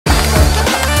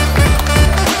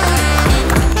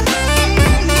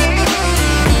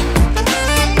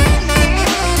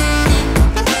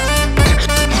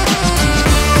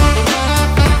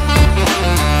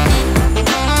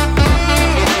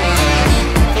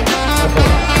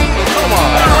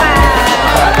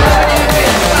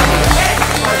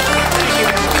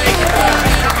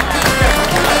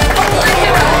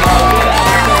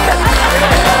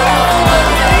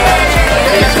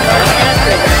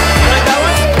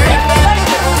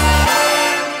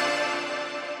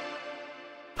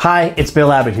Hi, it's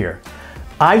Bill Abbott here.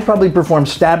 I probably perform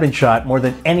stab and shot more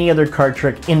than any other card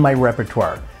trick in my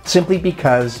repertoire, simply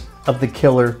because of the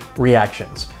killer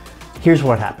reactions. Here's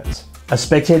what happens. A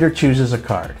spectator chooses a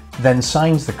card, then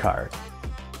signs the card.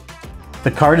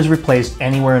 The card is replaced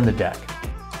anywhere in the deck.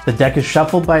 The deck is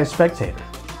shuffled by a spectator.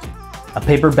 A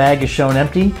paper bag is shown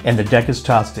empty and the deck is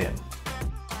tossed in.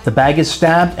 The bag is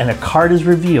stabbed and a card is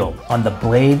revealed on the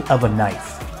blade of a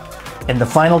knife. And the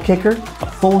final kicker, a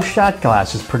full shot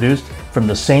glass is produced from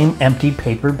the same empty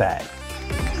paper bag.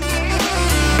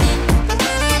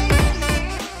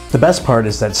 The best part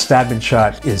is that stab and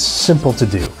shot is simple to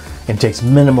do and takes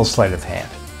minimal sleight of hand,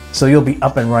 so you'll be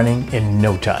up and running in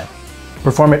no time.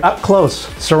 Perform it up close,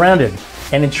 surrounded,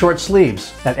 and in short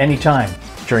sleeves at any time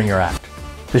during your act.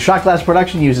 The shot glass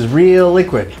production uses real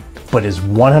liquid, but is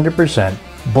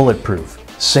 100% bulletproof,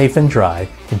 safe and dry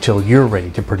until you're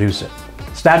ready to produce it.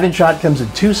 Stab and shot comes in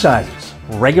two sizes,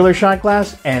 regular shot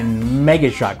glass and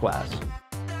mega shot glass.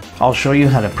 I'll show you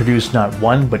how to produce not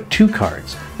one but two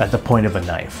cards at the point of a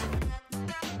knife,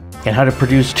 and how to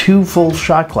produce two full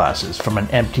shot glasses from an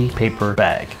empty paper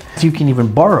bag. You can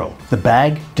even borrow the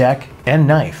bag, deck, and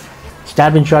knife.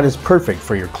 Stab and shot is perfect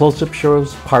for your close-up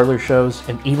shows, parlor shows,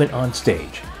 and even on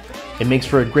stage. It makes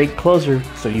for a great closer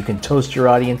so you can toast your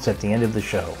audience at the end of the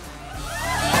show.